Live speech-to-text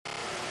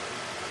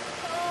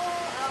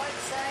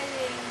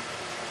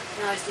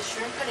Now, is the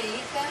shrimp going to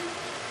eat them?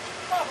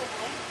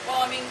 Probably.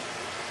 Well, I mean,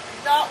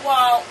 not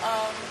while,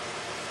 oh,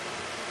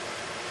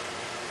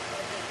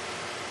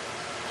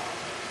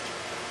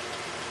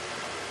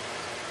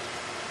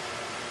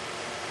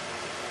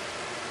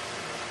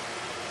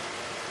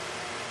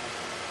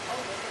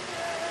 look at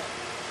that.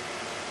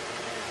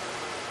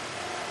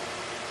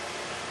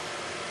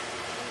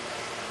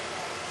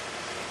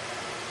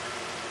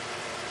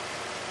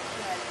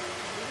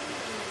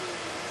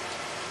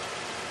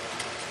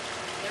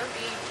 They're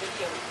being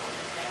video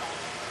recorded now.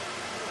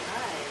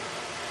 Right.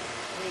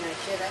 I mean, I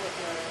share that with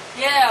your...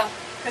 Yeah,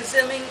 because,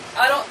 I mean,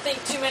 I don't think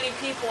too many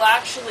people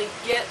actually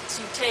get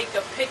to take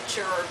a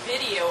picture or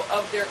video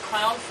of their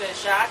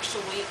clownfish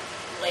actually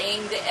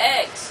laying the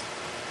eggs.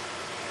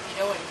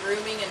 You know, and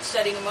grooming and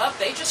setting them up.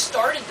 They just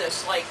started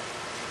this, like,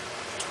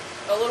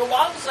 a little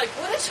while. It was like,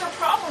 what is her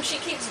problem? She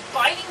keeps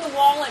biting the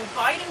wall and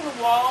biting the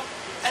wall.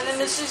 And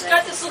then she's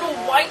got this little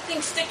white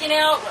thing sticking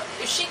out.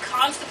 Is she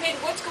constipated?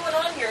 What's going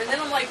on here? And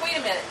then I'm like, wait a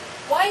minute.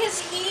 Why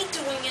is he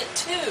doing it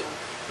too?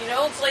 You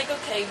know, it's like,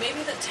 okay, maybe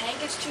the tank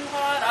is too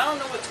hot. I don't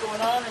know what's going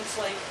on. It's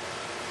like...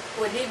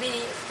 Would he be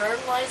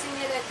fertilizing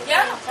it at the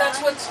Yeah, same time? that's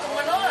what's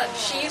going on.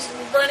 She's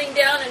running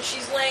down and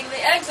she's laying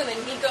the eggs, and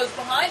then he goes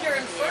behind her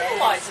and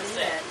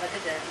fertilizes it. Look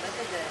at that, look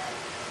at that.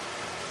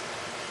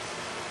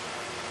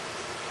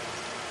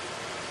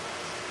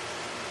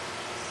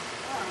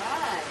 All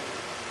right.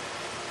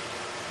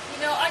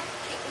 You know,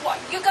 what,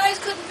 you guys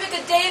couldn't pick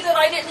a day that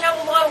I didn't have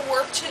a lot of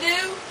work to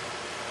do?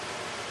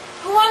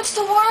 Who wants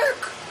to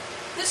work?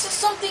 This is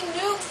something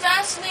new,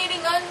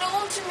 fascinating,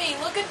 unknown to me.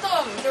 Look at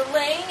them. They're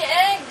laying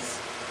eggs.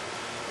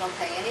 Don't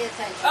pay any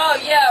attention. Oh,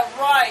 yeah,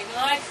 right.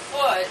 My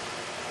foot.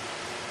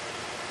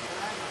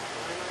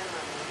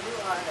 You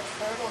are the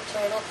fertile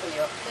turtle for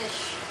your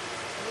fish.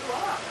 You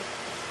are.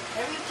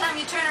 Every time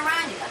you turn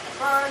around, you got the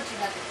birds, you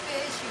got the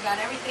fish, you got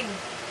everything,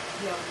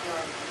 your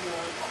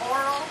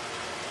coral.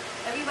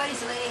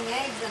 Everybody's laying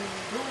eggs and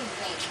doing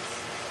things.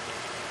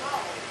 Go.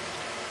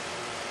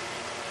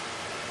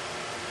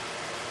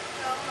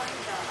 Oh my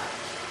God.